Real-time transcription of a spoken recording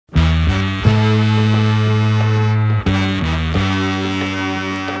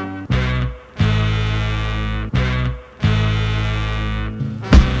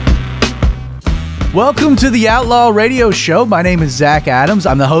Welcome to the Outlaw Radio Show. My name is Zach Adams.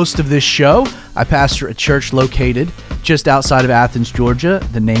 I'm the host of this show. I pastor a church located just outside of Athens, Georgia.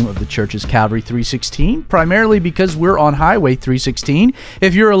 The name of the church is Calvary 316, primarily because we're on Highway 316.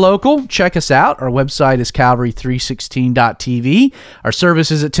 If you're a local, check us out. Our website is calvary316.tv. Our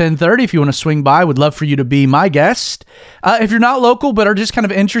service is at 10:30. If you want to swing by, would love for you to be my guest. If you're not local but are just kind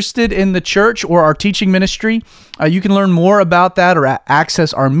of interested in the church or our teaching ministry, you can learn more about that or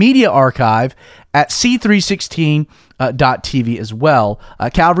access our media archive at c316.tv as well.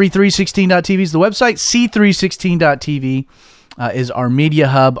 Calvary316.tv is the website. c316.tv is our media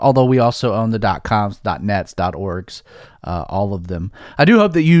hub, although we also own the .coms, .nets, .orgs, all of them. I do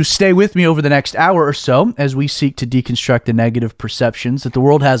hope that you stay with me over the next hour or so as we seek to deconstruct the negative perceptions that the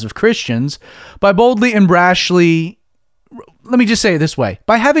world has of Christians by boldly and brashly, let me just say it this way,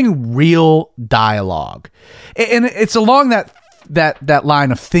 by having real dialogue. And it's along that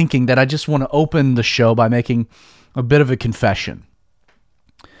line of thinking that I just want to open the show by making a bit of a confession.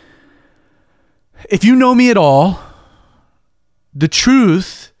 If you know me at all, the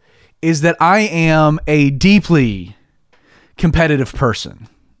truth is that I am a deeply competitive person.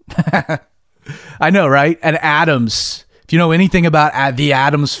 I know, right? And Adams, if you know anything about the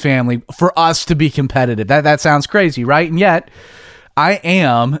Adams family, for us to be competitive, that sounds crazy, right? And yet, I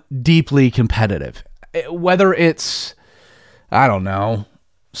am deeply competitive. Whether it's, I don't know,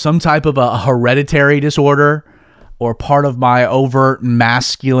 some type of a hereditary disorder or part of my overt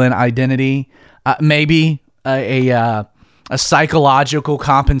masculine identity, maybe a psychological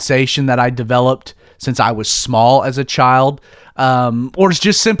compensation that I developed since I was small as a child, or it's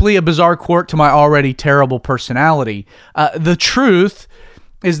just simply a bizarre quirk to my already terrible personality. The truth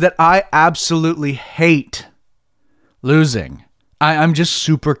is that I absolutely hate losing. I'm just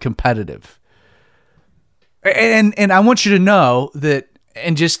super competitive. And I want you to know that,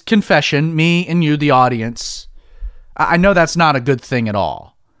 and just confession, me and you, the audience, I know that's not a good thing at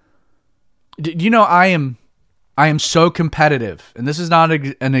all. You know, I am so competitive, and this is not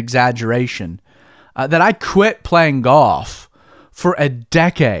an exaggeration, that I quit playing golf for a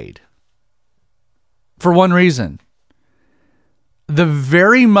decade for one reason. The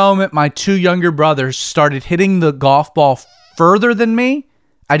very moment my two younger brothers started hitting the golf ball further than me,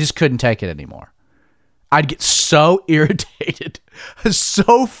 I just couldn't take it anymore. I'd get so irritated,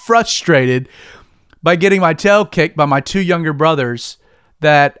 so frustrated by getting my tail kicked by my two younger brothers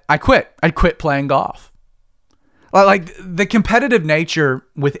that I quit. I'd quit playing golf. Like, the competitive nature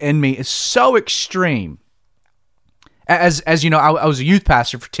within me is so extreme. As you know, I was a youth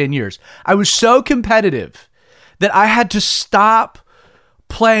pastor for 10 years. I was so competitive that I had to stop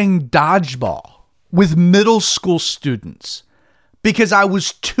playing dodgeball with middle school students because I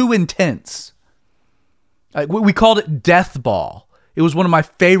was too intense. We called it death ball. It was one of my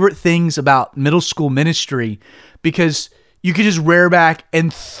favorite things about middle school ministry because you could just rear back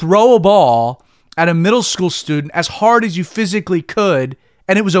and throw a ball at a middle school student as hard as you physically could,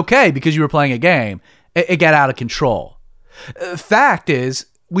 and it was okay because you were playing a game. It got out of control. Fact is,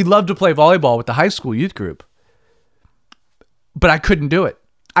 we loved to play volleyball with the high school youth group, but I couldn't do it.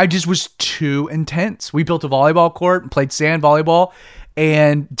 I just was too intense. We built a volleyball court and played sand volleyball,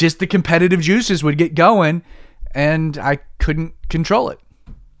 and just the competitive juices would get going, and I couldn't control it.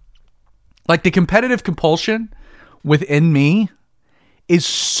 Like, the competitive compulsion within me is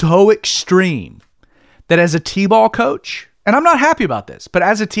so extreme that as a t-ball coach, and I'm not happy about this, but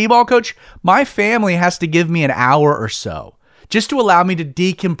as a t-ball coach, my family has to give me an hour or so just to allow me to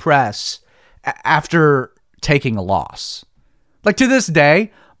decompress after taking a loss. Like, to this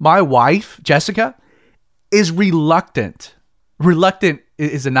day, my wife, Jessica, is reluctant. Reluctant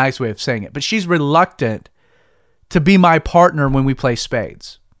is a nice way of saying it, but she's reluctant to be my partner when we play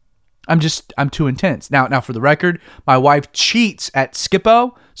spades. I'm too intense. Now, for the record, my wife cheats at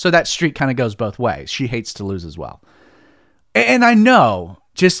Skippo, so that streak kind of goes both ways. She hates to lose as well. And I know,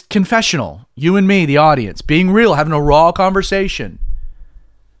 just confessional, you and me, the audience, being real, having a raw conversation.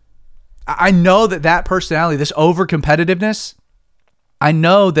 I know that personality, this over-competitiveness, I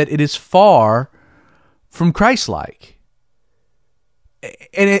know that it is far from Christ-like.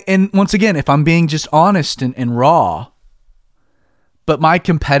 And once again, if I'm being just honest and raw, but my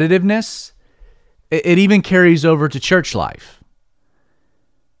competitiveness, it even carries over to church life.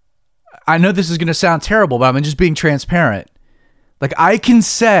 I know this is going to sound terrible, but I'm just being transparent. Like, I can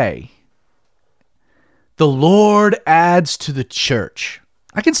say, the Lord adds to the church.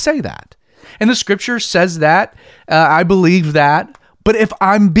 I can say that. And the scripture says that. I believe that. But if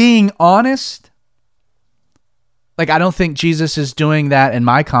I'm being honest, like, I don't think Jesus is doing that in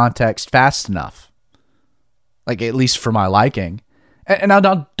my context fast enough. Like, at least for my liking. And now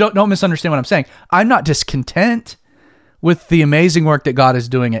don't misunderstand what I'm saying. I'm not discontent with the amazing work that God is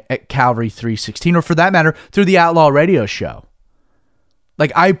doing at Calvary 316, or for that matter, through the Outlaw Radio Show.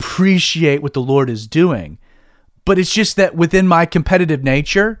 Like, I appreciate what the Lord is doing, but it's just that within my competitive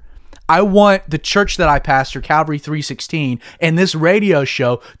nature, I want the church that I pastor, Calvary 316, and this radio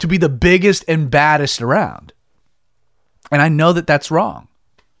show to be the biggest and baddest around. And I know that that's wrong.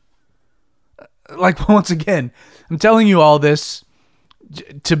 Like, once again, I'm telling you all this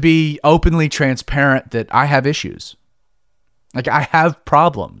to be openly transparent that I have issues. Like, I have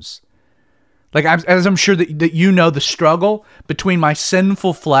problems. Like, as I'm sure that you know, the struggle between my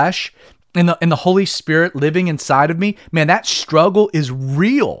sinful flesh and the Holy Spirit living inside of me, man, that struggle is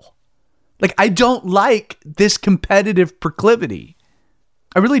real. Like, I don't like this competitive proclivity.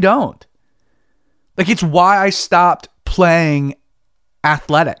 I really don't. Like, it's why I stopped playing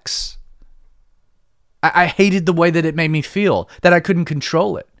athletics. I hated the way that it made me feel, that I couldn't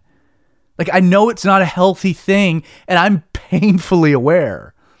control it. Like, I know it's not a healthy thing, and I'm painfully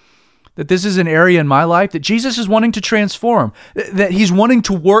aware that this is an area in my life that Jesus is wanting to transform, that he's wanting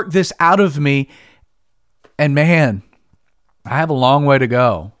to work this out of me. And man, I have a long way to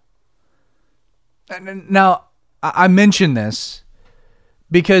go. Now, I mention this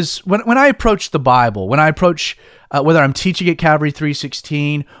because when I approach the Bible, when I approach whether I'm teaching at Calvary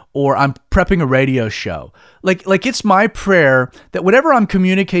 316 or I'm prepping a radio show, like it's my prayer that whatever I'm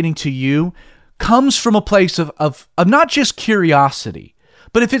communicating to you comes from a place of not just curiosity,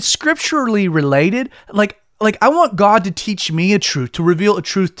 but if it's scripturally related, like I want God to teach me a truth, to reveal a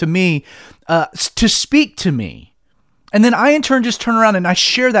truth to me, to speak to me. And then I, in turn, just turn around and I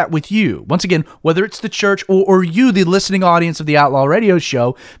share that with you. Once again, whether it's the church or you, the listening audience of the Outlaw Radio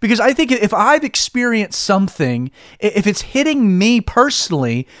Show, because I think if I've experienced something, if it's hitting me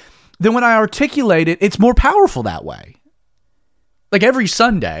personally, then when I articulate it, it's more powerful that way. Like every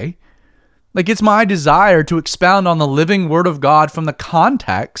Sunday, like it's my desire to expound on the living Word of God from the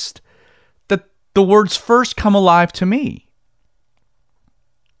context that the words first come alive to me.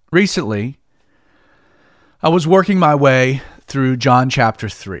 Recently, I was working my way through John chapter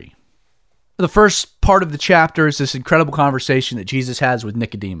 3. The first part of the chapter is this incredible conversation that Jesus has with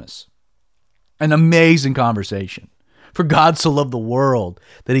Nicodemus. An amazing conversation. For God so loved the world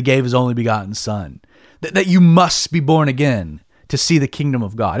that he gave his only begotten Son, that you must be born again to see the kingdom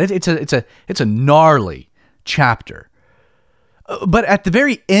of God. It's a gnarly chapter. But at the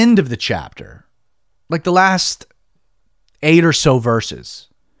very end of the chapter, like the last 8 or so verses,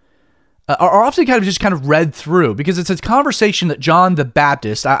 are often kind of read through because it's a conversation that John the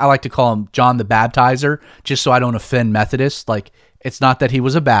Baptist, I like to call him John the Baptizer, just so I don't offend Methodists. Like, it's not that he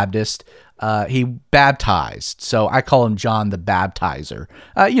was a Baptist, he baptized, so I call him John the Baptizer,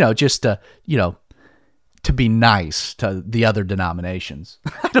 just to be nice to the other denominations.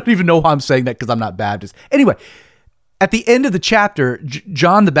 I don't even know why I'm saying that because I'm not Baptist. Anyway, at the end of the chapter,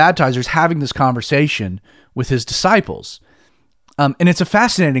 John the Baptizer is having this conversation with his disciples. And it's a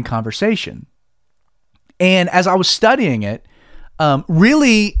fascinating conversation. And as I was studying it,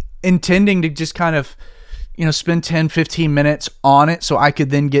 really intending to just kind of, spend 10, 15 minutes on it so I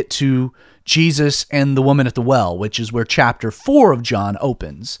could then get to Jesus and the woman at the well, which is where chapter 4 of John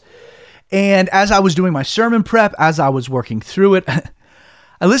opens. And as I was doing my sermon prep, as I was working through it,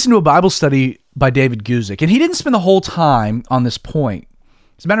 I listened to a Bible study by David Guzik, and he didn't spend the whole time on this point.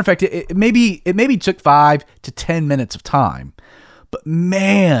 As a matter of fact, it maybe took 5 to 10 minutes of time. But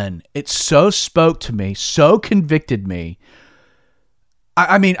man, it so spoke to me, so convicted me.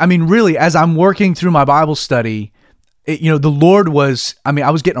 I mean, really, as I'm working through my Bible study, the Lord was, I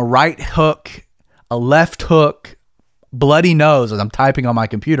was getting a right hook, a left hook, bloody nose as I'm typing on my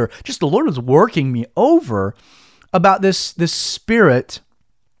computer. Just the Lord was working me over about this spirit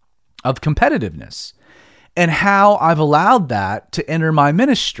of competitiveness and how I've allowed that to enter my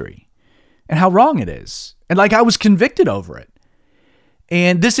ministry and how wrong it is. And like I was convicted over it.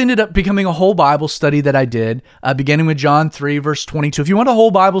 And this ended up becoming a whole Bible study that I did, beginning with John 3, verse 22. If you want a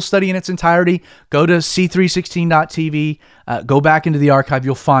whole Bible study in its entirety, go to c316.tv, go back into the archive,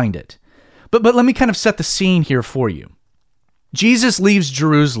 you'll find it. But let me kind of set the scene here for you. Jesus leaves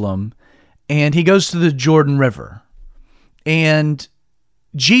Jerusalem, and he goes to the Jordan River. And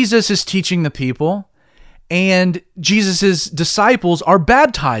Jesus is teaching the people, and Jesus' disciples are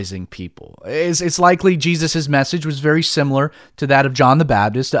baptizing people. It's likely Jesus' message was very similar to that of John the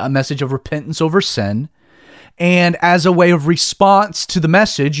Baptist, a message of repentance over sin. And as a way of response to the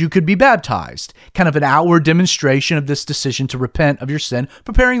message, you could be baptized. Kind of an outward demonstration of this decision to repent of your sin,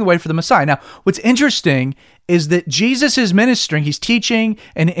 preparing the way for the Messiah. Now, what's interesting is that Jesus is ministering, he's teaching,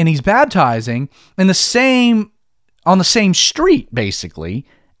 and he's baptizing in the same on the same street, basically,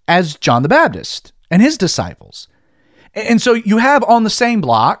 as John the Baptist and his disciples. And so you have on the same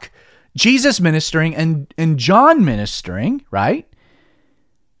block Jesus ministering and John ministering, right?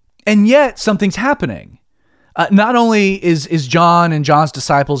 And yet something's happening. Not only is John and John's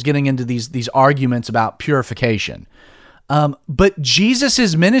disciples getting into these arguments about purification, but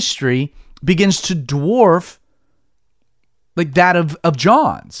Jesus's ministry begins to dwarf like that of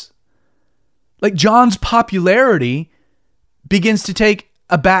John's. Like John's popularity begins to take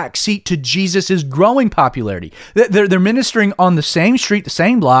a back seat to Jesus's growing popularity. They're ministering on the same street, the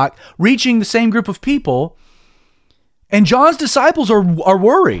same block, reaching the same group of people, and John's disciples are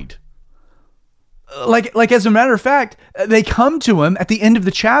worried. Like as a matter of fact, they come to him at the end of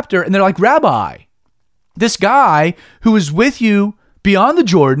the chapter and they're like, "Rabbi, this guy who is with you beyond the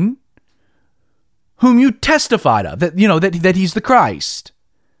Jordan, whom you testified of, that he's the Christ.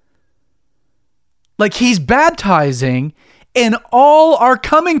 Like he's baptizing and all are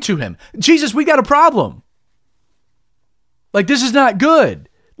coming to him. Jesus, we got a problem. Like this is not good.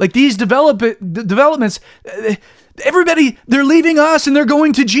 Like these developments, everybody, they're leaving us and they're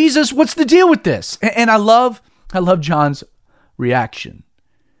going to Jesus. What's the deal with this?" And I love John's reaction.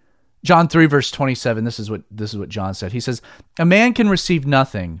 John 3 verse 27, this is what John said. He says, "A man can receive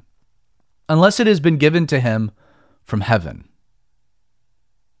nothing unless it has been given to him from heaven.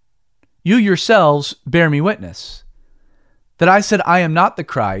 You yourselves bear me witness that I said I am not the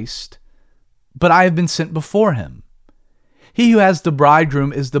Christ, but I have been sent before him. He who has the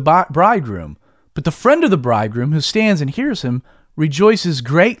bridegroom is the bridegroom, but the friend of the bridegroom who stands and hears him rejoices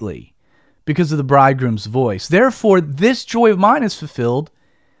greatly because of the bridegroom's voice. Therefore, this joy of mine is fulfilled.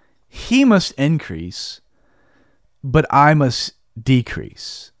 He must increase, but I must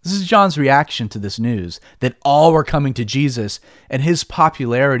decrease." This is John's reaction to this news that all were coming to Jesus and his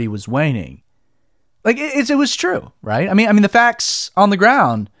popularity was waning. Like it was true, right? I mean the facts on the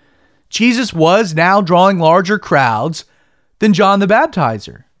ground. Jesus was now drawing larger crowds than John the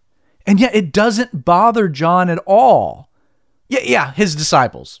Baptizer. And yet it doesn't bother John at all. Yeah, his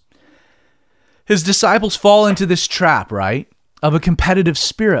disciples. His disciples fall into this trap, right? Of a competitive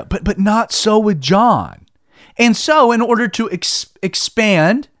spirit, but not so with John. And so in order to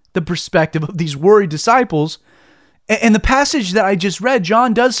expand the perspective of these worried disciples, in the passage that I just read,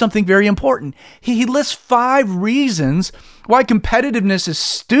 John does something very important. He lists 5 reasons why competitiveness is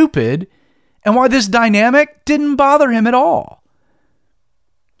stupid and why this dynamic didn't bother him at all.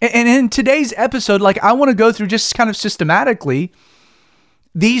 And in today's episode, I want to go through just kind of systematically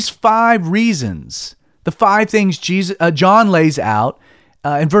these 5 reasons, the 5 things John lays out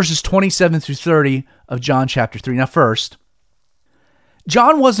in verses 27 through 30 of John chapter 3. Now first,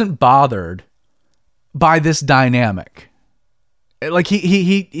 John wasn't bothered by this dynamic. Like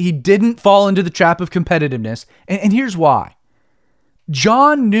he didn't fall into the trap of competitiveness. And here's why.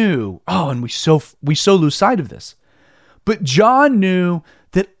 John knew, and we so lose sight of this, but John knew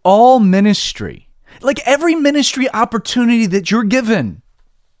that all ministry, like every ministry opportunity that you're given,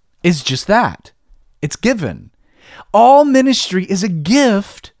 is just that. It's given. All ministry is a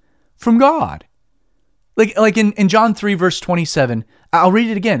gift from God. Like in John 3 verse 27, I'll read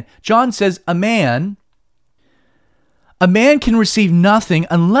it again. John says, a man can receive nothing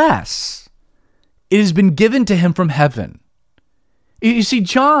unless it has been given to him from heaven. You see,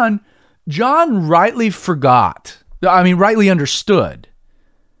 John rightly rightly understood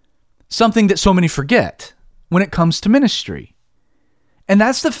something that so many forget when it comes to ministry. And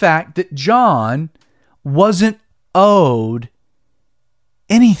that's the fact that John wasn't owed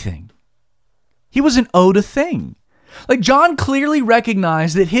anything. He wasn't owed a thing. Like John clearly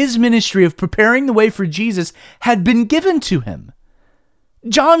recognized that his ministry of preparing the way for Jesus had been given to him.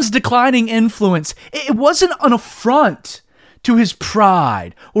 John's declining influence, it wasn't an affront to his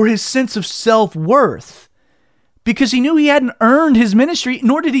pride or his sense of self-worth, because he knew he hadn't earned his ministry,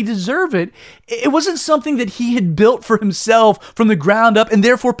 nor did he deserve it. It wasn't something that he had built for himself from the ground up and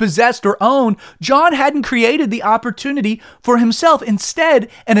therefore possessed or owned. John hadn't created the opportunity for himself. Instead,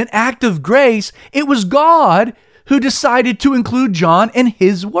 in an act of grace, it was God who decided to include John in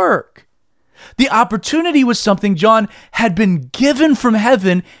his work. The opportunity was something John had been given from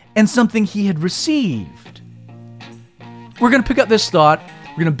heaven and something he had received. We're going to pick up this thought.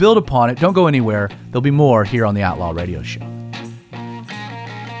 We're going to build upon it. Don't go anywhere. There'll be more here on the Outlaw Radio Show.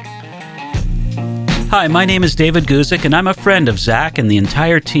 Hi, my name is David Guzik, and I'm a friend of Zach and the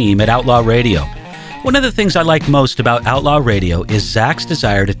entire team at Outlaw Radio. One of the things I like most about Outlaw Radio is Zach's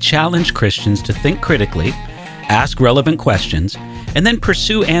desire to challenge Christians to think critically, ask relevant questions, and then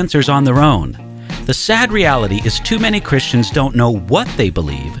pursue answers on their own. The sad reality is too many Christians don't know what they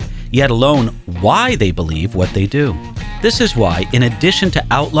believe, yet alone why they believe what they do. This is why, in addition to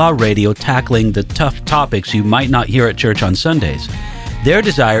Outlaw Radio tackling the tough topics you might not hear at church on Sundays, their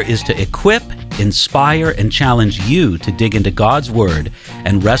desire is to equip, inspire, and challenge you to dig into God's Word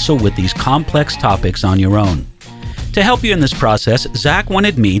and wrestle with these complex topics on your own. To help you in this process, Zach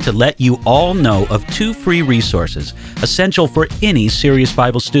wanted me to let you all know of 2 free resources essential for any serious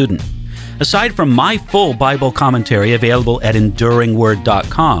Bible student. Aside from my full Bible commentary available at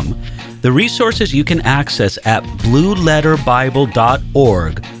EnduringWord.com, the resources you can access at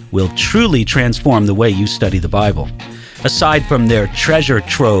BlueLetterBible.org will truly transform the way you study the Bible. Aside from their treasure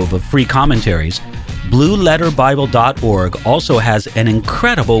trove of free commentaries, BlueLetterBible.org also has an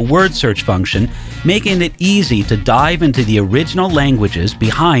incredible word search function, making it easy to dive into the original languages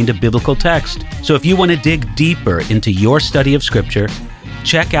behind a biblical text. So if you want to dig deeper into your study of Scripture,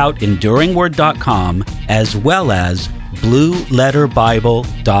 check out EnduringWord.com as well as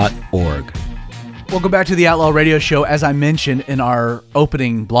BlueLetterBible.org. Welcome back to the Outlaw Radio Show. As I mentioned in our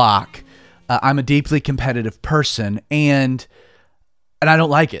opening block, I'm a deeply competitive person, and I don't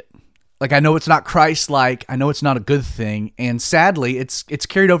like it. Like, I know it's not Christ-like. I know it's not a good thing. And sadly, it's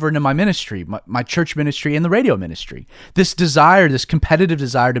carried over into my ministry, my church ministry and the radio ministry. This desire, this competitive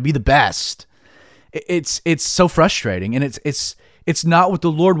desire to be the best, it's so frustrating. And it's not what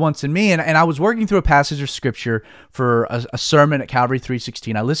the Lord wants in me. And I was working through a passage of Scripture for a sermon at Calvary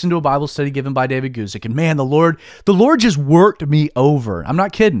 316. I listened to a Bible study given by David Guzik. And man, the Lord just worked me over. I'm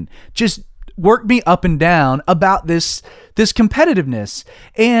not kidding. Just worked me up and down about this competitiveness.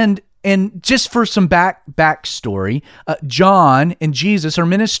 And just for some backstory, John and Jesus are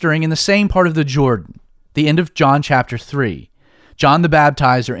ministering in the same part of the Jordan, the end of John chapter 3. John the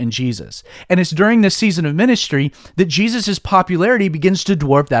Baptizer and Jesus. And it's during this season of ministry that Jesus' popularity begins to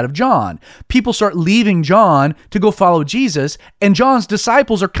dwarf that of John. People start leaving John to go follow Jesus, and John's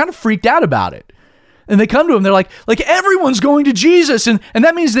disciples are kind of freaked out about it. And they come to him, they're like everyone's going to Jesus, and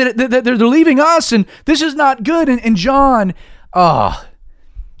that means that they're leaving us, and this is not good. And John,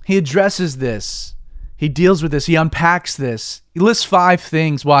 he addresses this. He deals with this. He unpacks this. He lists 5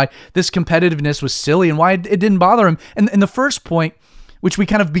 things why this competitiveness was silly and why it didn't bother him. And the first point, which we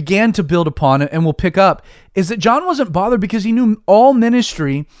kind of began to build upon and we'll pick up, is that John wasn't bothered because he knew all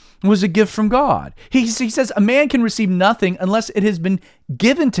ministry was a gift from God. He says a man can receive nothing unless it has been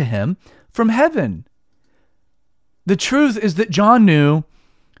given to him from heaven. The truth is that John knew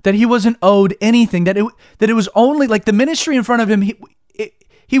that he wasn't owed anything, that it was only like the ministry in front of him,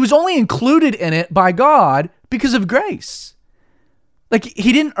 he was only included in it by God because of grace. Like,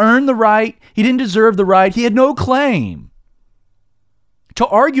 he didn't earn the right. He didn't deserve the right. He had no claim to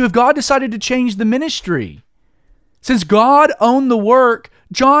argue if God decided to change the ministry. Since God owned the work,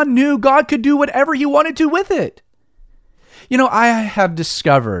 John knew God could do whatever he wanted to with it. You know, I have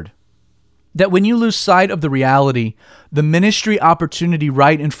discovered that when you lose sight of the reality, the ministry opportunity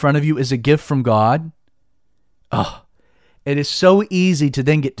right in front of you is a gift from God, it is so easy to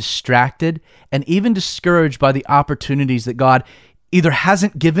then get distracted and even discouraged by the opportunities that God either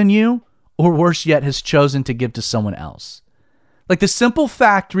hasn't given you or, worse yet, has chosen to give to someone else. Like, the simple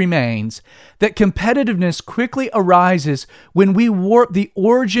fact remains that competitiveness quickly arises when we warp the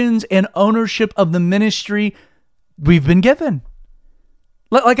origins and ownership of the ministry we've been given.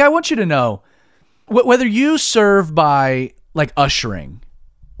 Like, I want you to know, whether you serve by, like, ushering,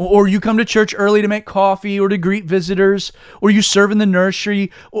 or you come to church early to make coffee or to greet visitors, or you serve in the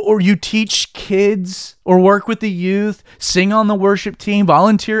nursery, or you teach kids or work with the youth, sing on the worship team,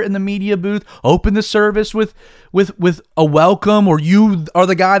 volunteer in the media booth, open the service with a welcome, or you are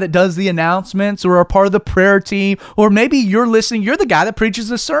the guy that does the announcements or are part of the prayer team, or maybe you're listening, you're the guy that preaches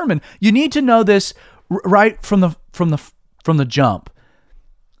the sermon. You need to know this right from the jump.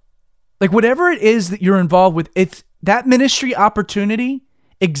 Like, whatever it is that you're involved with, it's that ministry opportunity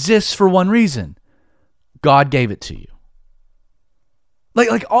exists for one reason. God gave it to you.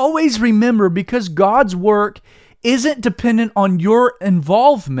 Like always remember, because God's work isn't dependent on your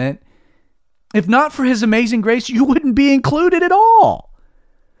involvement. If not for his amazing grace, you wouldn't be included at all.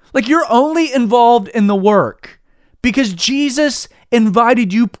 Like, you're only involved in the work because Jesus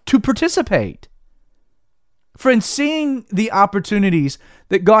invited you to participate. Friends, seeing the opportunities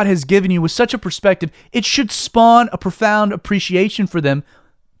that God has given you with such a perspective, it should spawn a profound appreciation for them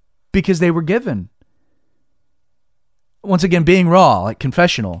because they were given. Once again, being raw, like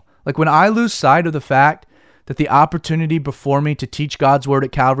confessional. Like, when I lose sight of the fact that the opportunity before me to teach God's word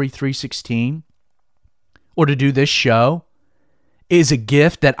at Calvary 316 or to do this show is a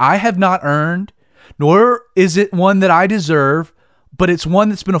gift that I have not earned, nor is it one that I deserve, but it's one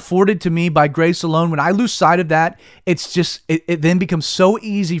that's been afforded to me by grace alone. When I lose sight of that, it then becomes so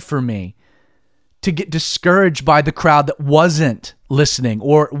easy for me to get discouraged by the crowd that wasn't listening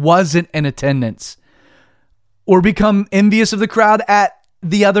or wasn't in attendance, or become envious of the crowd at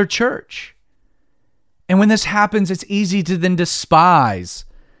the other church. And when this happens, it's easy to then despise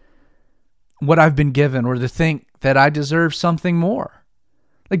what I've been given, or to think that I deserve something more.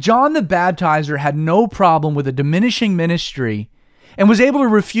 Like John the Baptizer had no problem with a diminishing ministry and was able to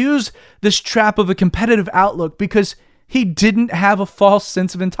refuse this trap of a competitive outlook because he didn't have a false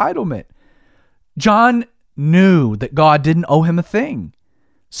sense of entitlement. John knew that God didn't owe him a thing.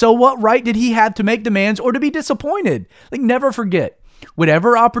 So what right did he have to make demands or to be disappointed? Like, never forget,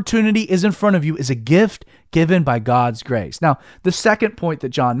 whatever opportunity is in front of you is a gift given by God's grace. Now, the second point that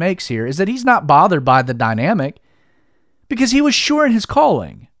John makes here is that he's not bothered by the dynamic because he was sure in his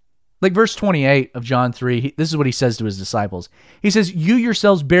calling. Like verse 28 of John 3, this is what he says to his disciples. He says, "You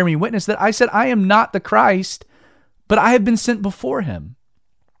yourselves bear me witness that I said I am not the Christ, but I have been sent before him."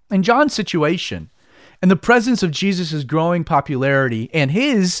 In John's situation, in the presence of Jesus' growing popularity and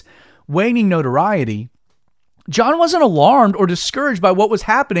his waning notoriety, John wasn't alarmed or discouraged by what was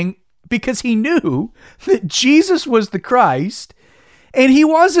happening because he knew that Jesus was the Christ and he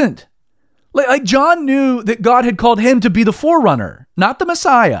wasn't. Like John knew that God had called him to be the forerunner, not the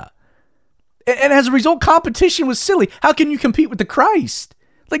Messiah. And as a result, competition was silly. How can you compete with the Christ?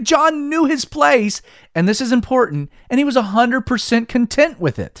 Like John knew his place, and this is important, and he was 100% content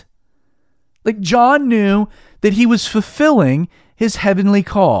with it. Like John knew that he was fulfilling his heavenly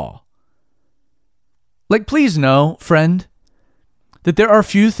call. Like, please know, friend, that there are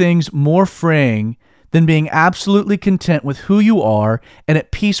few things more freeing than being absolutely content with who you are and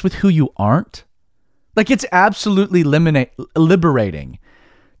at peace with who you aren't. Like, it's absolutely liberating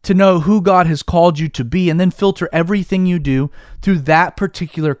to know who God has called you to be and then filter everything you do through that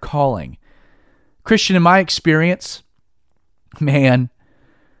particular calling. Christian, in my experience, man,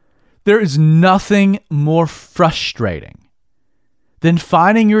 there is nothing more frustrating than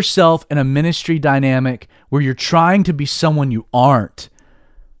finding yourself in a ministry dynamic where you're trying to be someone you aren't,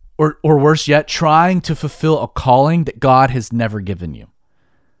 or worse yet, trying to fulfill a calling that God has never given you.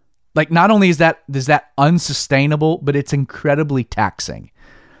 Like, not only is that unsustainable, but it's incredibly taxing.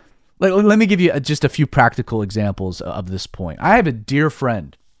 Let me give you just a few practical examples of this point. I have a dear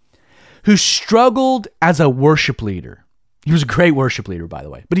friend who struggled as a worship leader. He was a great worship leader, by the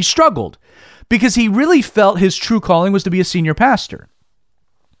way, but he struggled because he really felt his true calling was to be a senior pastor.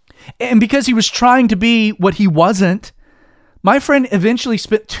 And because he was trying to be what he wasn't, my friend eventually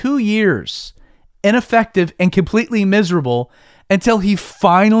spent 2 years ineffective and completely miserable until he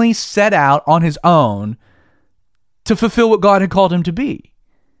finally set out on his own to fulfill what God had called him to be.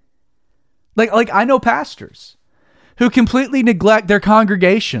 Like I know pastors who completely neglect their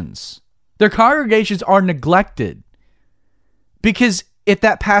congregations. Their congregations are neglected because if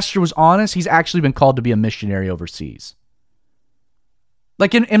that pastor was honest, he's actually been called to be a missionary overseas.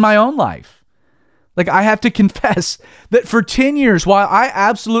 Like in my own life, like I have to confess that for 10 years, while I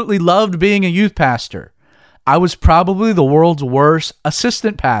absolutely loved being a youth pastor, I was probably the world's worst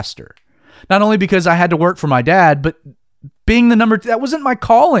assistant pastor. Not only because I had to work for my dad, but being the number two, that wasn't my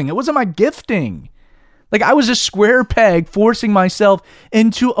calling. It wasn't my gifting. Like I was a square peg forcing myself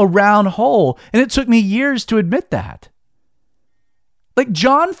into a round hole. And it took me years to admit that. Like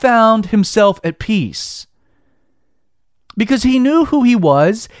John found himself at peace because he knew who he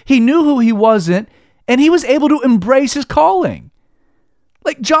was, he knew who he wasn't, and he was able to embrace his calling.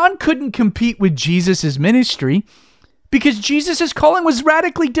 Like John couldn't compete with Jesus' ministry because Jesus' calling was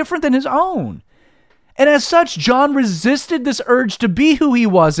radically different than his own. And as such, John resisted this urge to be who he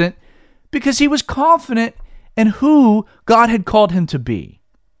wasn't because he was confident in who God had called him to be.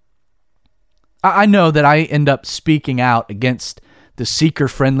 I know that I end up speaking out against the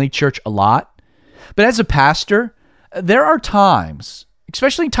seeker-friendly church a lot, but as a pastor, there are times,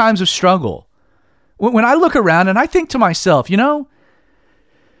 especially times of struggle, when I look around and I think to myself, man,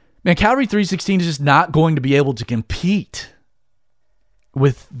 Calvary 316 is just not going to be able to compete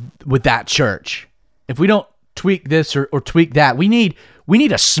with that church. If we don't tweak this or tweak that, we need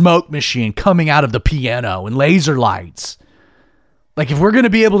a smoke machine coming out of the piano and laser lights. Like if we're going to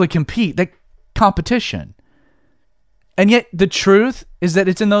be able to compete, that competition. And yet the truth is that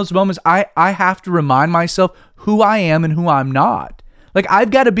it's in those moments I have to remind myself who I am and who I'm not. Like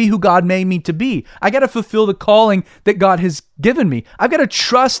I've got to be who God made me to be. I got to fulfill the calling that God has given me. I've got to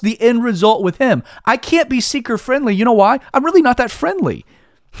trust the end result with him. I can't be seeker friendly. You know why? I'm really not that friendly.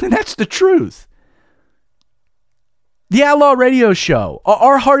 And that's the truth. The Outlaw Radio Show,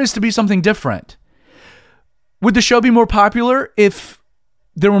 our heart is to be something different. Would the show be more popular if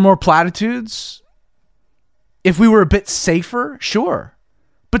there were more platitudes? If we were a bit safer? Sure.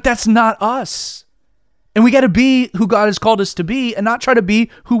 But that's not us. And we got to be who God has called us to be and not try to be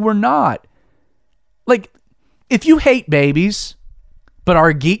who we're not. Like, if you hate babies, but are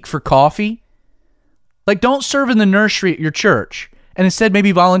a geek for coffee, like, don't serve in the nursery at your church and instead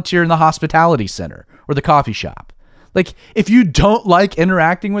maybe volunteer in the hospitality center or the coffee shop. Like, if you don't like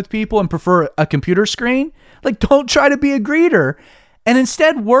interacting with people and prefer a computer screen, like, don't try to be a greeter and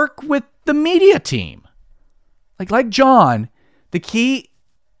instead work with the media team. Like John, the key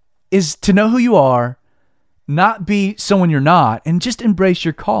is to know who you are, not be someone you're not, and just embrace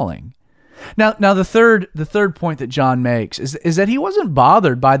your calling. Now the third point that John makes is that he wasn't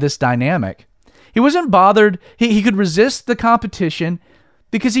bothered by this dynamic. He wasn't bothered. He could resist the competition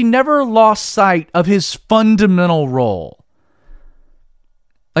because he never lost sight of his fundamental role.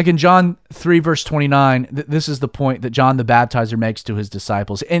 Like in John 3, verse 29, this is the point that John the Baptizer makes to his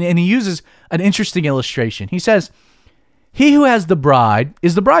disciples. And he uses an interesting illustration. He says, "He who has the bride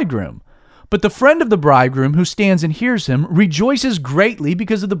is the bridegroom. But the friend of the bridegroom who stands and hears him rejoices greatly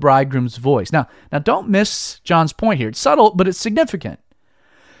because of the bridegroom's voice." Now don't miss John's point here. It's subtle, but it's significant.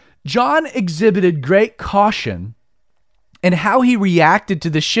 John exhibited great caution in how he reacted to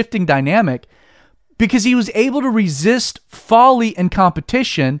the shifting dynamic because he was able to resist folly and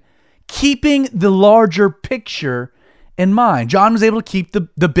competition, keeping the larger picture in mind. John was able to keep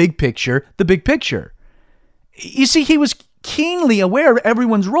the big picture, the big picture. You see, he was keenly aware of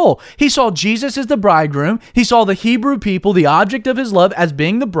everyone's role. He saw Jesus as the bridegroom. He saw the Hebrew people, the object of his love, as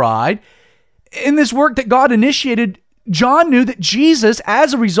being the bride. In this work that God initiated, John knew that Jesus,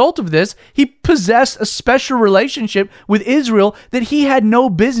 as a result of this, he possessed a special relationship with Israel that he had no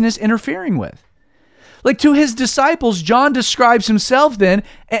business interfering with. Like, to his disciples, John describes himself then,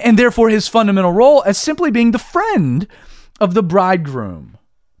 and therefore his fundamental role, as simply being the friend of the bridegroom.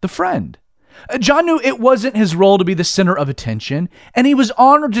 The friend. John knew it wasn't his role to be the center of attention, and he was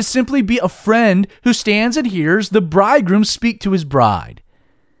honored to simply be a friend who stands and hears the bridegroom speak to his bride.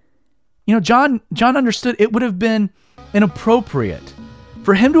 You know, John understood it would have been inappropriate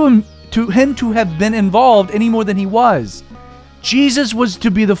for him to have been involved any more than he was. Jesus was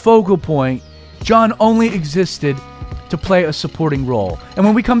to be the focal point. John only existed to play a supporting role. And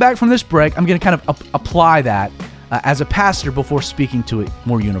when we come back from this break, I'm going to kind of apply that as a pastor before speaking to it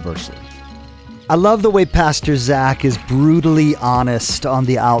more universally. I love the way Pastor Zach is brutally honest on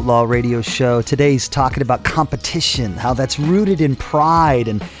the Outlaw Radio Show. Today he's talking about competition, how that's rooted in pride,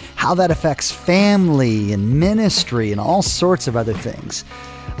 and how that affects family and ministry and all sorts of other things.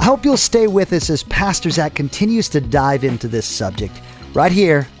 I hope you'll stay with us as Pastor Zach continues to dive into this subject right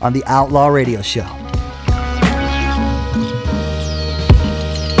here on the Outlaw Radio Show.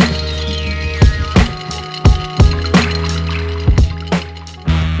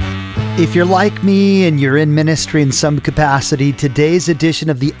 If you're like me and you're in ministry in some capacity, today's edition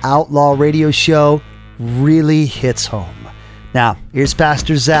of the Outlaw Radio Show really hits home. Now, here's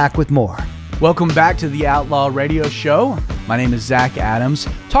Pastor Zach with more. Welcome back to the Outlaw Radio Show. My name is Zach Adams,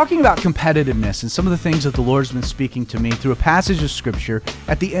 talking about competitiveness and some of the things that the Lord's been speaking to me through a passage of Scripture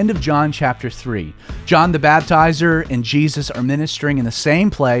at the end of John chapter 3. John the Baptizer and Jesus are ministering in the same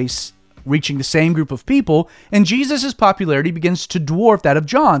place, reaching the same group of people, and Jesus' popularity begins to dwarf that of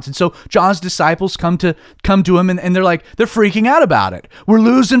John's. And so John's disciples come to him and they're freaking out about it. We're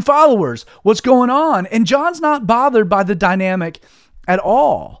losing followers. What's going on? And John's not bothered by the dynamic at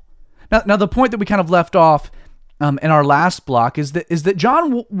all. Now the point that we kind of left off in our last block is that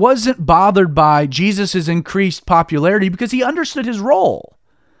John wasn't bothered by Jesus' increased popularity because he understood his role.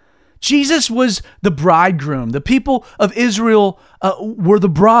 Jesus was the bridegroom. The people of Israel were the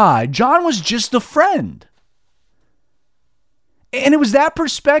bride. John was just the friend. And it was that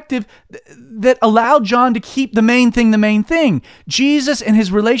perspective that allowed John to keep the main thing. Jesus and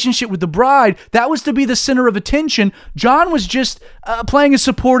his relationship with the bride, that was to be the center of attention. John was just playing a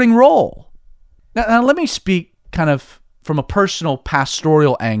supporting role. Now let me speak kind of from a personal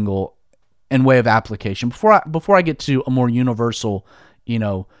pastoral angle and way of application before I get to a more universal,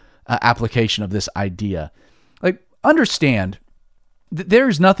 application of this idea. Like, understand that there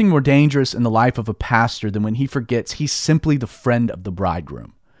is nothing more dangerous in the life of a pastor than when he forgets he's simply the friend of the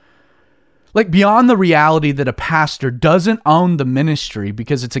bridegroom. Like, beyond the reality that a pastor doesn't own the ministry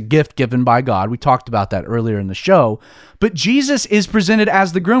because it's a gift given by God. We talked about that earlier in the show. But Jesus is presented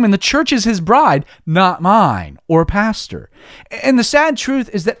as the groom, and the church is his bride, not mine or a pastor. And the sad truth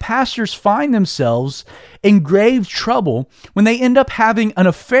is that pastors find themselves in grave trouble when they end up having an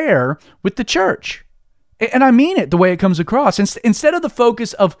affair with the church. And I mean it the way it comes across. Instead of the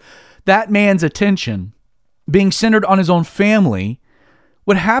focus of that man's attention being centered on his own family,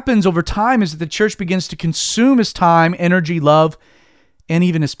 what happens over time is that the church begins to consume his time, energy, love, and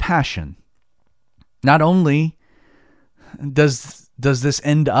even his passion. Not only does this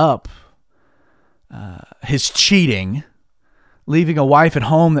end up his cheating, leaving a wife at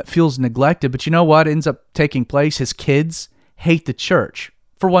home that feels neglected, but you know what ends up taking place? His kids hate the church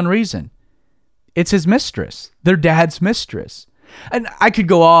for one reason. It's his mistress, their dad's mistress. And I could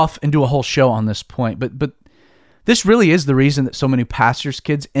go off and do a whole show on this point, but this really is the reason that so many pastors'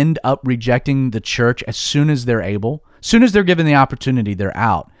 kids end up rejecting the church as soon as they're able. As soon as they're given the opportunity, they're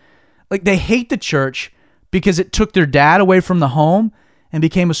out. Like, they hate the church because it took their dad away from the home and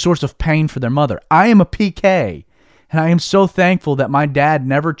became a source of pain for their mother. I am a PK, and I am so thankful that my dad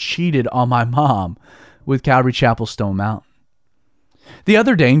never cheated on my mom with Calvary Chapel Stone Mountain. The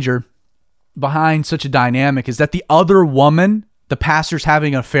other danger behind such a dynamic is that the other woman the pastor's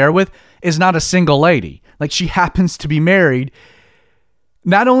having an affair with is not a single lady. Like, she happens to be married.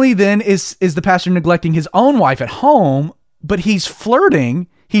 Not only then is the pastor neglecting his own wife at home, but he's flirting,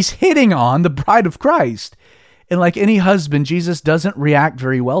 he's hitting on the bride of Christ. And like any husband, Jesus doesn't react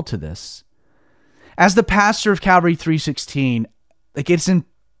very well to this. As the pastor of Calvary 316, like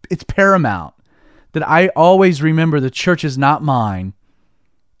it's paramount that I always remember the church is not mine,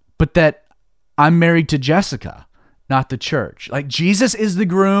 but that I'm married to Jessica, not the church. Like, Jesus is the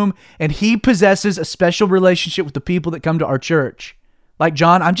groom, and he possesses a special relationship with the people that come to our church. Like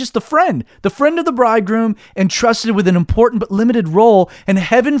John, I'm just the friend of the bridegroom, entrusted with an important but limited role, and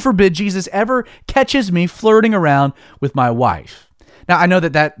heaven forbid Jesus ever catches me flirting around with my wife. Now, I know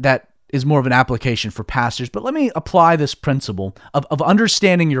that is more of an application for pastors, but let me apply this principle of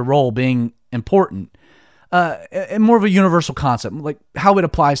understanding your role being important, and more of a universal concept, like how it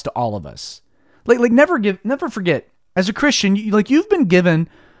applies to all of us. Like never forget, as a Christian, you've been given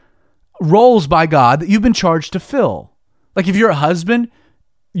roles by God that you've been charged to fill. Like, if you're a husband,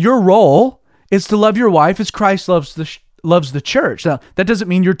 your role is to love your wife as Christ loves the church. Now, that doesn't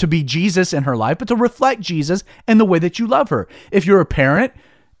mean you're to be Jesus in her life, but to reflect Jesus in the way that you love her. If you're a parent,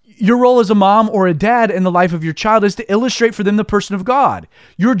 your role as a mom or a dad in the life of your child is to illustrate for them the person of God.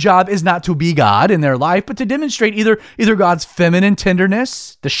 Your job is not to be God in their life, but to demonstrate either God's feminine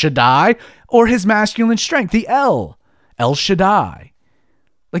tenderness, the Shaddai, or his masculine strength, the El Shaddai.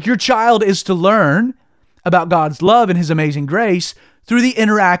 Like, your child is to learn about God's love and his amazing grace through the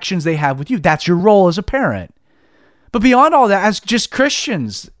interactions they have with you. That's your role as a parent. But beyond all that, as just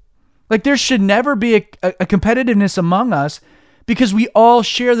Christians, like, there should never be a competitiveness among us, because we all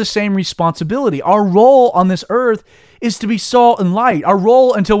share the same responsibility. Our role on this earth is to be salt and light. Our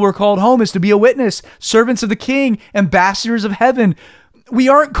role until we're called home is to be a witness, servants of the King, ambassadors of heaven. We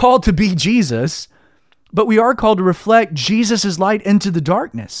aren't called to be Jesus, but we are called to reflect Jesus' light into the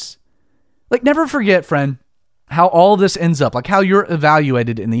darkness. Like, never forget, friend, how all this ends up, like how you're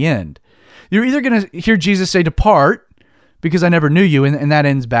evaluated in the end. You're either going to hear Jesus say, "Depart, because I never knew you," and that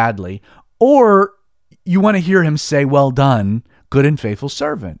ends badly, or you want to hear him say, "Well done, good and faithful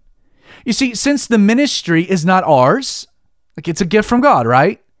servant." You see, since the ministry is not ours, like, it's a gift from God,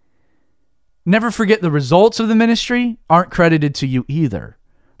 right? Never forget the results of the ministry aren't credited to you either.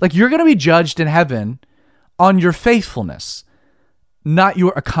 Like, you're going to be judged in heaven on your faithfulness, not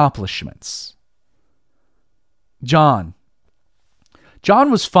your accomplishments. John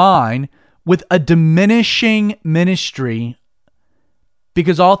was fine with a diminishing ministry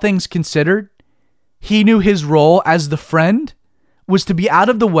because, all things considered, he knew his role as the friend was to be out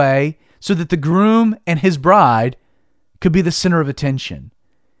of the way so that the groom and his bride could be the center of attention.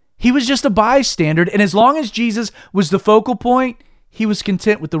 He was just a bystander, and as long as Jesus was the focal point, he was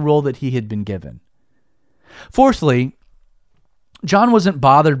content with the role that he had been given. Fourthly, John wasn't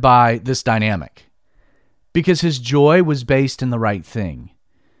bothered by this dynamic because his joy was based in the right thing.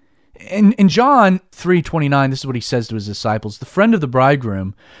 In John 3:29, this is what he says to his disciples: "The friend of the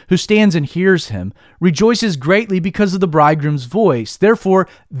bridegroom who stands and hears him rejoices greatly because of the bridegroom's voice. Therefore,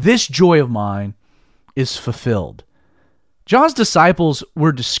 this joy of mine is fulfilled." John's disciples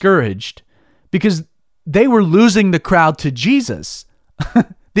were discouraged because they were losing the crowd to Jesus.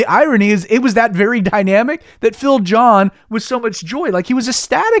 The irony is, it was that very dynamic that filled John with so much joy. Like, he was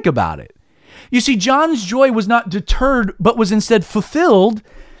ecstatic about it. You see, John's joy was not deterred, but was instead fulfilled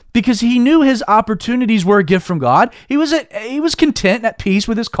because he knew his opportunities were a gift from God. He was content and at peace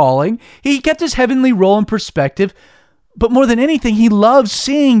with his calling. He kept his heavenly role in perspective, but more than anything, he loved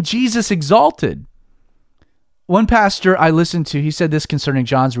seeing Jesus exalted. One pastor I listened to, he said this concerning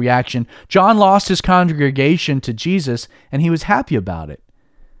John's reaction: John lost his congregation to Jesus, and he was happy about it.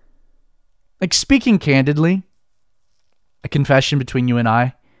 Like, speaking candidly, a confession between you and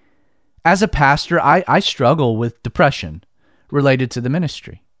I, As a pastor, I struggle with depression related to the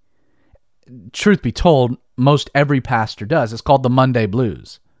ministry. Truth be told, most every pastor does. It's called the Monday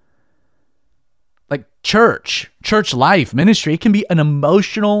blues. Like church life, ministry, it can be an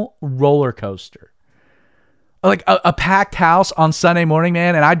emotional roller coaster. Like a packed house on Sunday morning,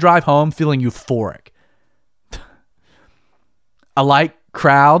 man, and I drive home feeling euphoric. A light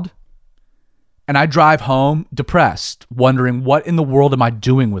crowd, and I drive home depressed, wondering what in the world am I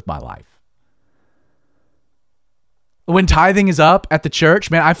doing with my life? When tithing is up at the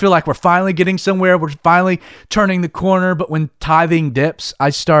church, man, I feel like we're finally getting somewhere. We're finally turning the corner. But when tithing dips,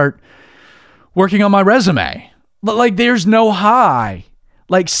 I start working on my resume. But like there's no high.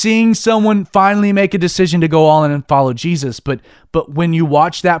 Like seeing someone finally make a decision to go all in and follow Jesus. But when you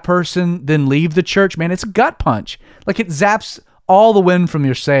watch that person then leave the church, man, it's a gut punch. Like it zaps all the wind from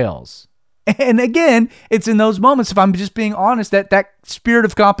your sails. And again, it's in those moments, if I'm just being honest, that spirit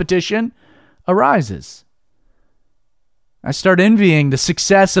of competition arises. I start envying the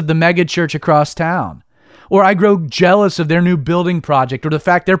success of the mega church across town. Or I grow jealous of their new building project or the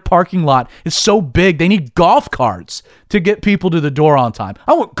fact their parking lot is so big they need golf carts to get people to the door on time.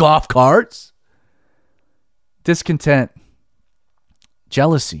 I want golf carts. Discontent,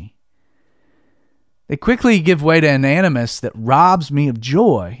 jealousy. They quickly give way to an animus that robs me of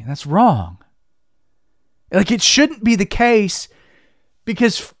joy. That's wrong. Like it shouldn't be the case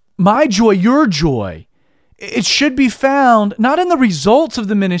because my joy, your joy, it should be found not in the results of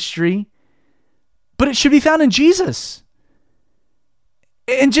the ministry, but it should be found in Jesus.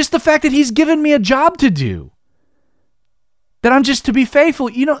 And just the fact that he's given me a job to do, that I'm just to be faithful.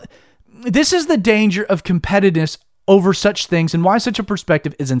 You know, this is the danger of competitiveness over such things and why such a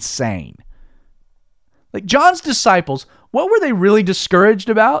perspective is insane. Like John's disciples, what were they really discouraged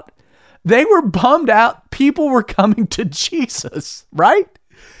about? They were bummed out people were coming to Jesus, right?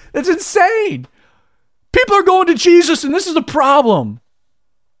 That's insane. People are going to Jesus and this is a problem.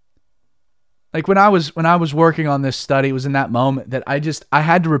 Like when I was working on this study, it was in that moment that I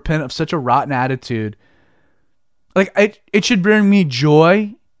had to repent of such a rotten attitude. Like it should bring me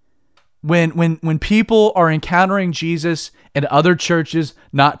joy when people are encountering Jesus in other churches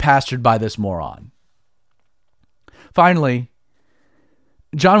not pastored by this moron. Finally,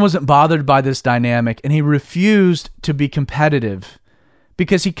 John wasn't bothered by this dynamic and he refused to be competitive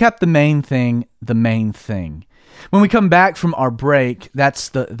because he kept the main thing the main thing. When we come back from our break, that's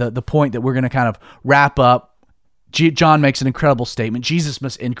the point that we're going to kind of wrap up. John makes an incredible statement. Jesus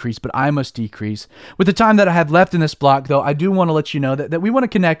must increase, but I must decrease. With the time that I have left in this block, though, I do want to let you know that we want to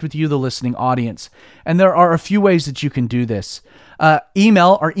connect with you, the listening audience. And there are a few ways that you can do this. Our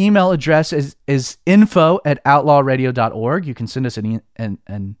email address is info@outlawradio.org. You can send us an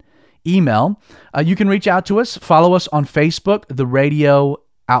email. You can reach out to us. Follow us on Facebook, The Radio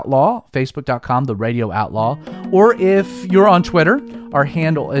Outlaw, facebook.com, The Radio Outlaw. Or if you're on Twitter, our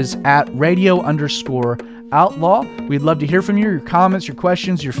handle is @radio_outlaw. We'd love to hear from you, your comments, your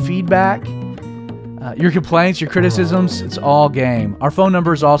questions, your feedback, your complaints, your criticisms. It's all game. Our phone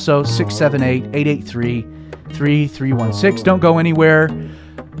number is also 678-883-3316. Don't go anywhere.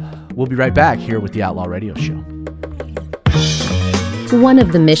 We'll be right back here with the Outlaw Radio Show. One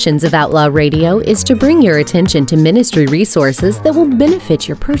of the missions of Outlaw Radio is to bring your attention to ministry resources that will benefit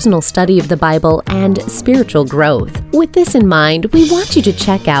your personal study of the Bible and spiritual growth. With this in mind, we want you to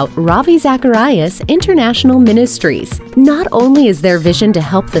check out Ravi Zacharias International Ministries. Not only is their vision to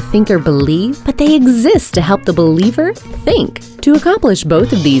help the thinker believe, but they exist to help the believer think. To accomplish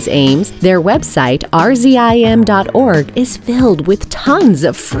both of these aims, their website, rzim.org, is filled with tons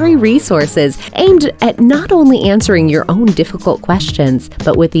of free resources aimed at not only answering your own difficult questions,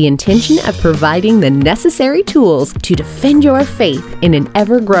 but with the intention of providing the necessary tools to defend your faith in an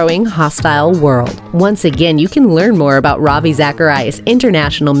ever-growing hostile world. Once again, you can learn more about Ravi Zacharias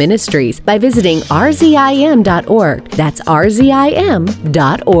International Ministries by visiting rzim.org. That's rzim.org.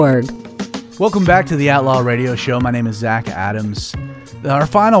 Welcome back to the Outlaw Radio Show. My name is Zach Adams. Our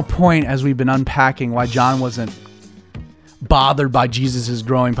final point, as we've been unpacking why John wasn't bothered by Jesus'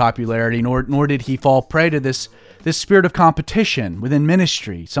 growing popularity, nor did he fall prey to this spirit of competition within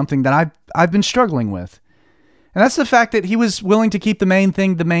ministry, something that I've been struggling with. And that's the fact that he was willing to keep the main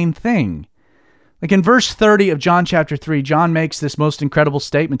thing the main thing. Like in verse 30 of John chapter 3, John makes this most incredible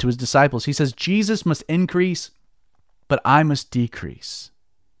statement to his disciples. He says, Jesus must increase, but I must decrease.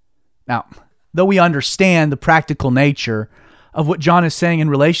 Now, though we understand the practical nature of what John is saying in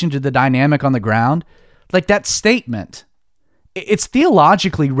relation to the dynamic on the ground, like that statement, it's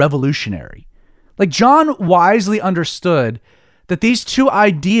theologically revolutionary. Like John wisely understood that these two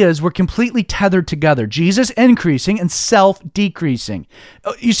ideas were completely tethered together, Jesus increasing and self decreasing.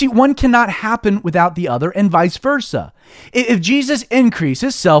 You see, one cannot happen without the other and vice versa. If Jesus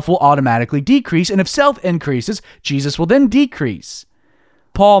increases, self will automatically decrease, and if self increases, Jesus will then decrease.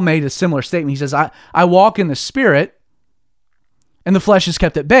 Paul made a similar statement. He says, I walk in the Spirit, and the flesh is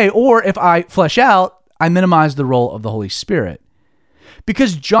kept at bay, or if I flesh out, I minimize the role of the Holy Spirit.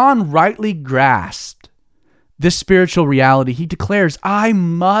 Because John rightly grasped this spiritual reality, he declares, I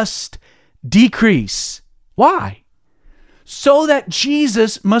must decrease. Why? So that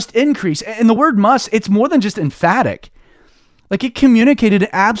Jesus must increase. And the word must, it's more than just emphatic. Like it communicated an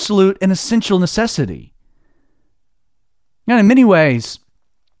absolute and essential necessity. And in many ways,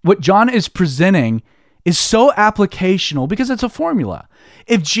 what John is presenting is so applicational because it's a formula.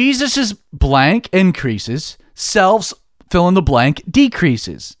 If Jesus' blank increases, self's fill in the blank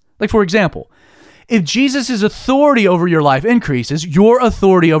decreases. Like for example, if Jesus' authority over your life increases, your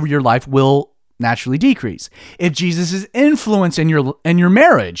authority over your life will naturally decrease. If Jesus' influence in your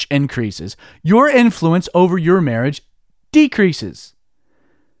marriage increases, your influence over your marriage decreases.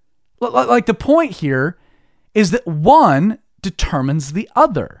 Like the point here is that one determines the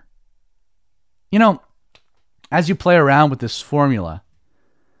other. You know, as you play around with this formula,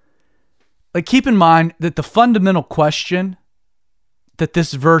 like keep in mind that the fundamental question that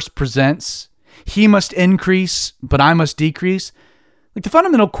this verse presents, he must increase, but I must decrease. Like the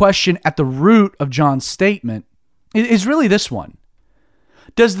fundamental question at the root of John's statement is really this one.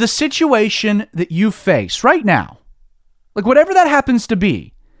 Does the situation that you face right now, like whatever that happens to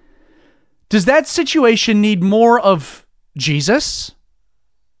be, does that situation need more of Jesus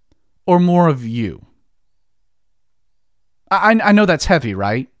or more of you? I know that's heavy,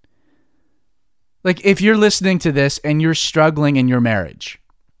 right? Like if you're listening to this and you're struggling in your marriage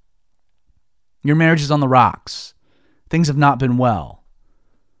is on the rocks, things have not been well.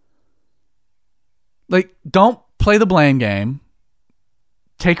 Like don't play the blame game.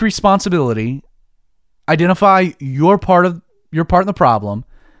 Take responsibility. Identify your part in the problem,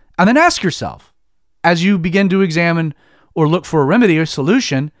 and then ask yourself, as you begin to examine or look for a remedy or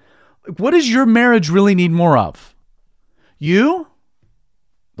solution, what does your marriage really need more of? You,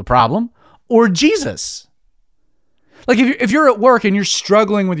 the problem, or Jesus? Like if you're at work and you're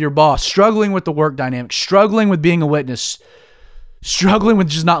struggling with your boss, struggling with the work dynamic, struggling with being a witness, struggling with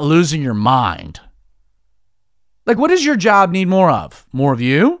just not losing your mind, like what does your job need more of? More of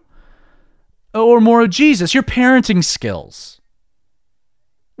you or more of Jesus? Your parenting skills.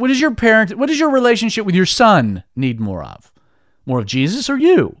 What does your relationship with your son need more of? More of Jesus or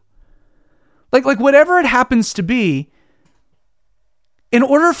you? Like whatever it happens to be, in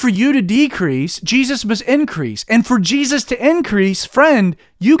order for you to decrease, Jesus must increase. And for Jesus to increase, friend,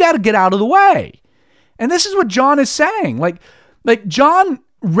 you got to get out of the way. And this is what John is saying. Like John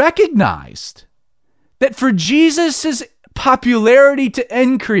recognized that for Jesus' popularity to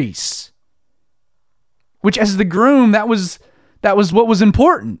increase, which as the groom, that was what was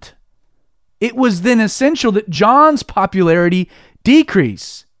important. It was then essential that John's popularity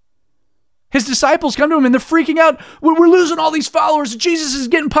decrease. His disciples come to him and they're freaking out. We're losing all these followers. Jesus is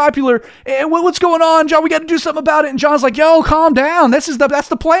getting popular. And what's going on, John? We got to do something about it. And John's like, yo, calm down. That's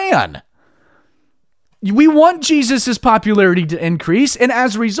the plan. We want Jesus' popularity to increase. And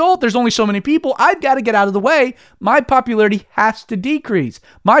as a result, there's only so many people. I've got to get out of the way. My popularity has to decrease.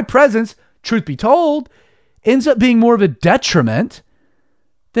 My presence, truth be told, ends up being more of a detriment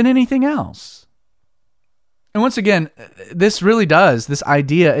than anything else. And once again, this really does, this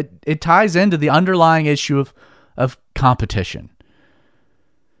idea, it ties into the underlying issue of competition.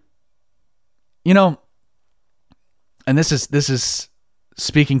 You know, and this is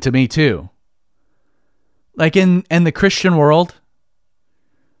speaking to me too. Like in the Christian world,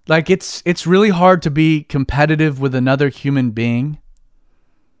 like it's really hard to be competitive with another human being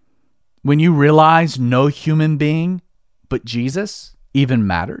when you realize no human being but Jesus even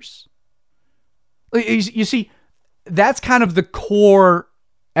matters. You see, that's kind of the core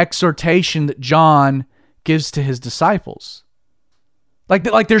exhortation that John gives to his disciples.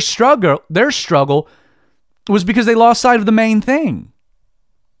 Like their struggle was because they lost sight of the main thing.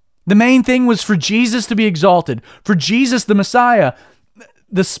 The main thing was for Jesus to be exalted, for Jesus, the Messiah,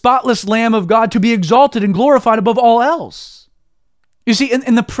 the spotless Lamb of God, to be exalted and glorified above all else. You see,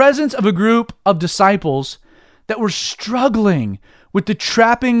 in the presence of a group of disciples that were struggling with the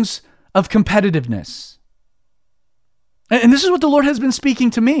trappings of competitiveness. And this is what the Lord has been speaking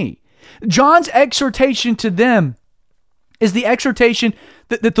to me. John's exhortation to them is the exhortation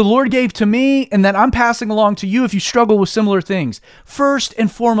that the Lord gave to me and that I'm passing along to you if you struggle with similar things. First and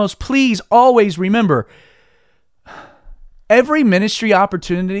foremost, please always remember, Every ministry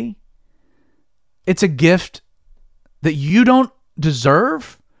opportunity, it's a gift that you don't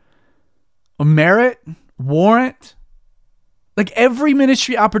deserve, merit, warrant. Like every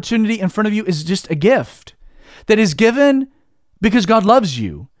ministry opportunity in front of you is just a gift that is given because God loves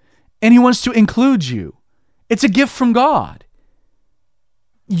you and he wants to include you. It's a gift from God.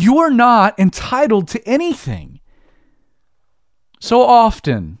 You are not entitled to anything. So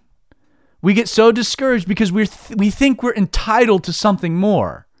often, we get so discouraged because we think we're entitled to something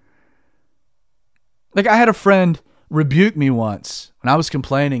more. Like I had a friend rebuke me once when I was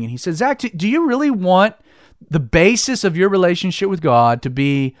complaining, and he said, Zach, do you really want the basis of your relationship with God to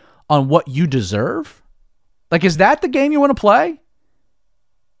be on what you deserve? Like, is that the game you want to play?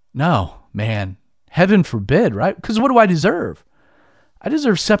 No, man. Heaven forbid, right? Because what do I deserve? I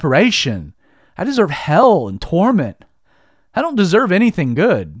deserve separation. I deserve hell and torment. I don't deserve anything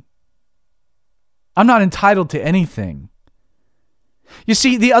good. I'm not entitled to anything. You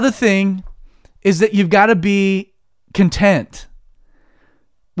see, the other thing is that you've got to be content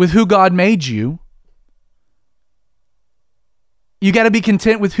with who God made you. You got to be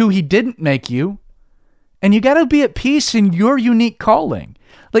content with who he didn't make you. And you got to be at peace in your unique calling.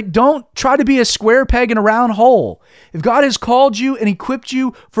 Like, don't try to be a square peg in a round hole. If God has called you and equipped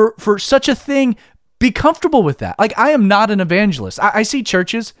you for such a thing, be comfortable with that. Like, I am not an evangelist. I see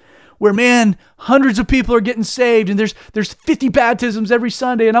churches where, man, hundreds of people are getting saved and there's 50 baptisms every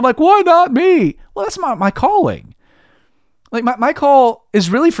Sunday. And I'm like, why not me? Well, that's my calling. Like, my call is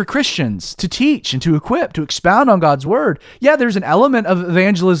really for Christians to teach and to equip, to expound on God's word. Yeah, there's an element of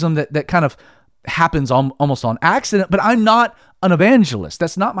evangelism that kind of happens almost on accident, but I'm not an evangelist.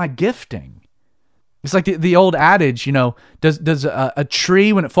 That's not my gifting. It's like the old adage, does a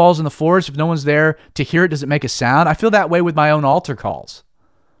tree, when it falls in the forest, if no one's there to hear it, does it make a sound? I feel that way with my own altar calls.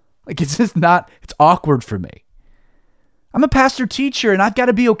 Like, it's just not, it's awkward for me. I'm a pastor teacher, and I've got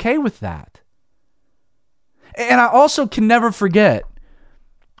to be okay with that. And I also can never forget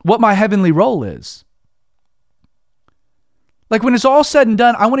what my heavenly role is. Like, when it's all said and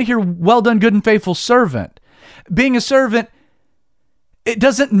done, I want to hear, well done, good and faithful servant. Being a servant, it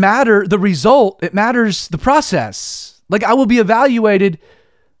doesn't matter the result. It matters the process. Like, I will be evaluated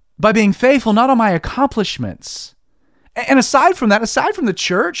by being faithful, not on my accomplishments. And aside from that, aside from the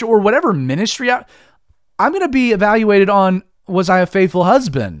church or whatever ministry, I'm going to be evaluated on, was I a faithful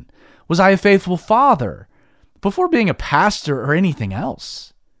husband? Was I a faithful father? Before being a pastor or anything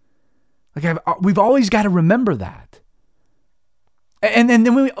else. Like, we've always got to remember that. And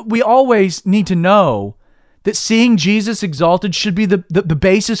then we always need to know that seeing Jesus exalted should be the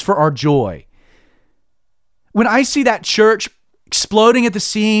basis for our joy. When I see that church exploding at the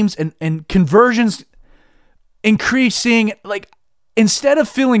seams and conversions increasing, like, instead of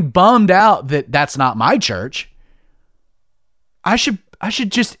feeling bummed out that that's not my church, I should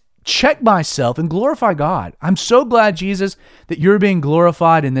just check myself and glorify God. I'm so glad, Jesus, that you're being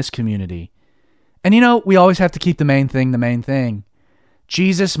glorified in this community. And we always have to keep the main thing.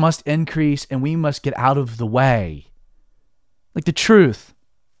 Jesus must increase and we must get out of the way. Like the truth.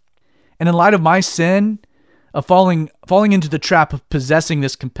 And in light of my sin of falling into the trap of possessing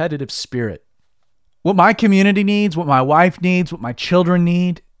this competitive spirit, what my community needs, what my wife needs, what my children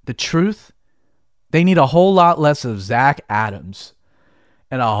need, the truth, they need a whole lot less of Zach Adams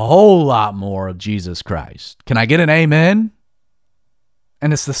and a whole lot more of Jesus Christ. Can I get an amen?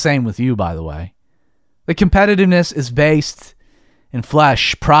 And it's the same with you, by the way. The competitiveness is based in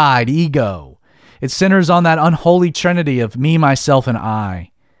flesh, pride, ego. It centers on that unholy trinity of me, myself, and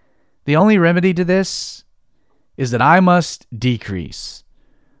I. The only remedy to this is that I must decrease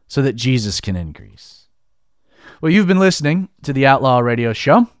so that Jesus can increase. Well, you've been listening to the Outlaw Radio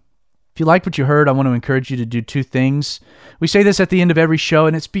Show. If you liked what you heard, I want to encourage you to do two things. We say this at the end of every show,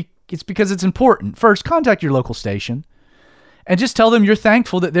 and it's because it's important. First, contact your local station and just tell them you're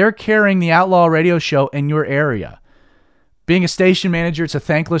thankful that they're carrying the Outlaw Radio Show in your area. Being a station manager, it's a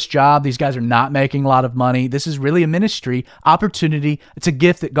thankless job. These guys are not making a lot of money. This is really a ministry opportunity. It's a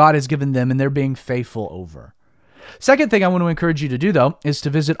gift that God has given them, and they're being faithful over. Second thing I want to encourage you to do, though, is to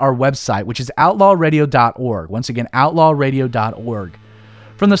visit our website, which is outlawradio.org. Once again, outlawradio.org.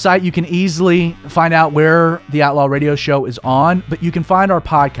 From the site, you can easily find out where the Outlaw Radio Show is on, but you can find our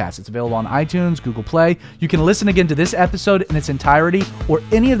podcast. It's available on iTunes, Google Play. You can listen again to this episode in its entirety or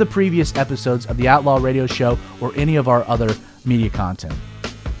any of the previous episodes of the Outlaw Radio Show or any of our other media content.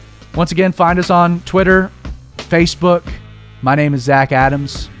 Once again, find us on Twitter, Facebook. My name is Zach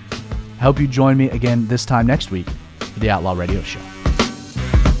Adams. I hope you join me again this time next week for the Outlaw Radio Show.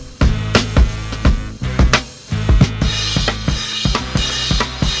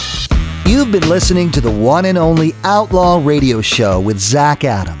 You've been listening to the one and only Outlaw Radio Show with Zach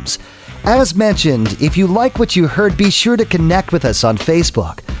Adams. As mentioned, if you like what you heard, be sure to connect with us on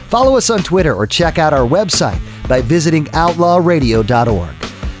Facebook, follow us on Twitter, or check out our website by visiting outlawradio.org.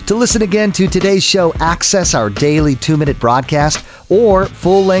 To listen again to today's show, access our daily 2-minute broadcast, or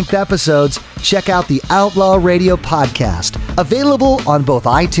full-length episodes, check out the Outlaw Radio Podcast, available on both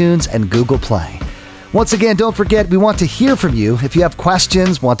iTunes and Google Play. Once again, don't forget, we want to hear from you. If you have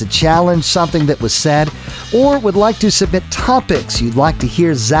questions, want to challenge something that was said, or would like to submit topics you'd like to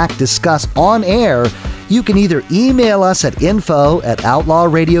hear Zach discuss on air, you can either email us at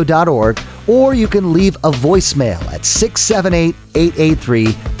info@outlawradio.org, or you can leave a voicemail at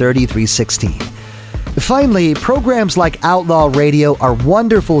 678-883-3316. Finally, programs like Outlaw Radio are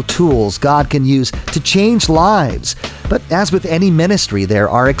wonderful tools God can use to change lives. But as with any ministry, there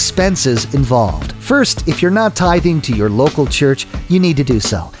are expenses involved. First, if you're not tithing to your local church, you need to do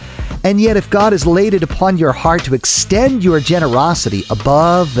so. And yet, if God has laid it upon your heart to extend your generosity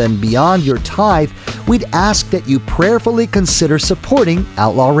above and beyond your tithe, we'd ask that you prayerfully consider supporting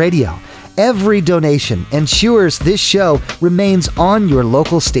Outlaw Radio. Every donation ensures this show remains on your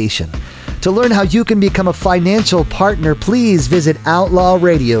local station. To learn how you can become a financial partner, please visit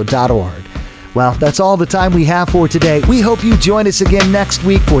outlawradio.org. Well, that's all the time we have for today. We hope you join us again next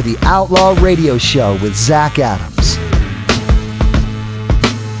week for the Outlaw Radio Show with Zach Adams.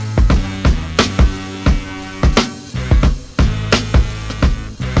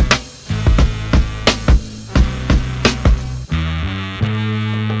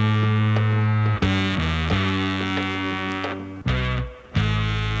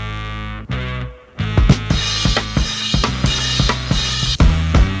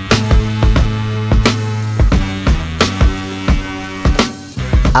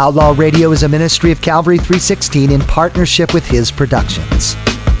 Outlaw Radio is a ministry of Calvary 316 in partnership with His Productions.